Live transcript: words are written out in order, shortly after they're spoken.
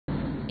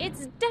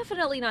It's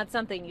definitely not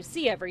something you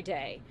see every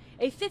day.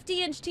 A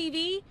 50-inch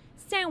TV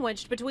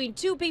sandwiched between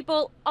two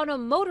people on a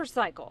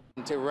motorcycle.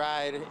 To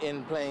ride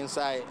in plain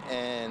sight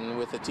and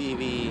with a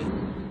TV.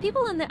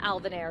 People in the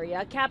Alvin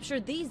area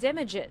captured these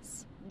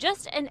images.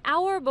 Just an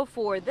hour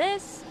before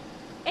this,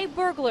 a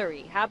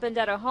burglary happened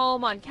at a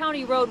home on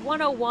County Road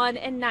 101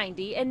 and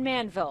 90 in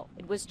Manville.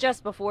 It was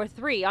just before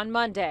 3 on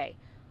Monday.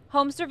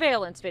 Home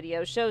surveillance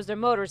video shows their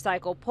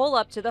motorcycle pull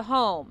up to the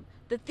home.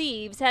 The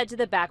thieves head to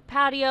the back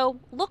patio,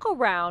 look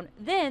around,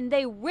 then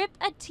they rip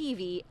a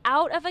TV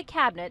out of a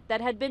cabinet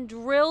that had been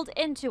drilled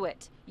into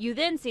it. You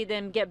then see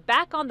them get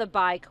back on the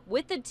bike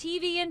with the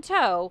TV in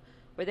tow,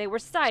 where they were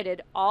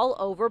sighted all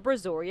over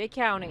Brazoria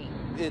County.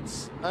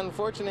 It's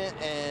unfortunate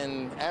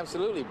and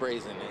absolutely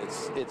brazen.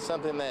 It's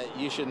something that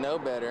you should know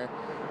better,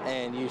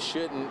 and you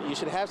should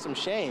have some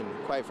shame,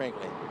 quite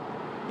frankly.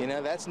 You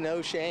know, that's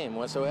no shame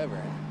whatsoever.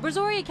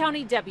 Brazoria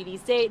County deputies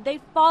say they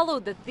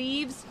followed the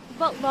thieves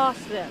but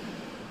lost them.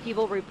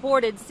 People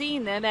reported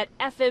seeing them at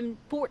FM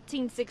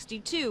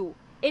 1462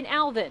 in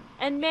Alvin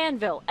and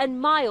Manville and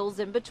miles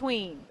in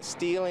between.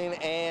 Stealing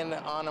and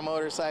on a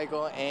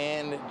motorcycle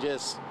and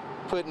just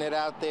putting it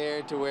out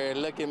there to where,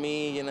 look at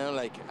me, you know,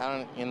 like,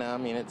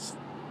 it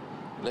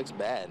looks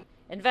bad.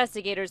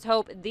 Investigators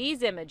hope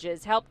these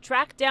images help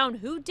track down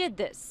who did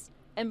this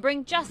and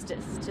bring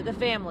justice to the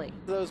family.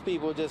 Those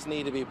people just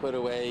need to be put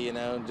away, you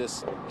know,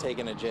 just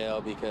taken to jail,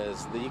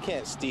 because you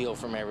can't steal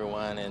from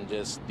everyone and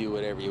just do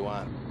whatever you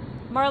want.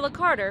 Marla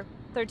Carter,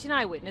 13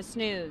 Eyewitness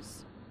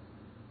News.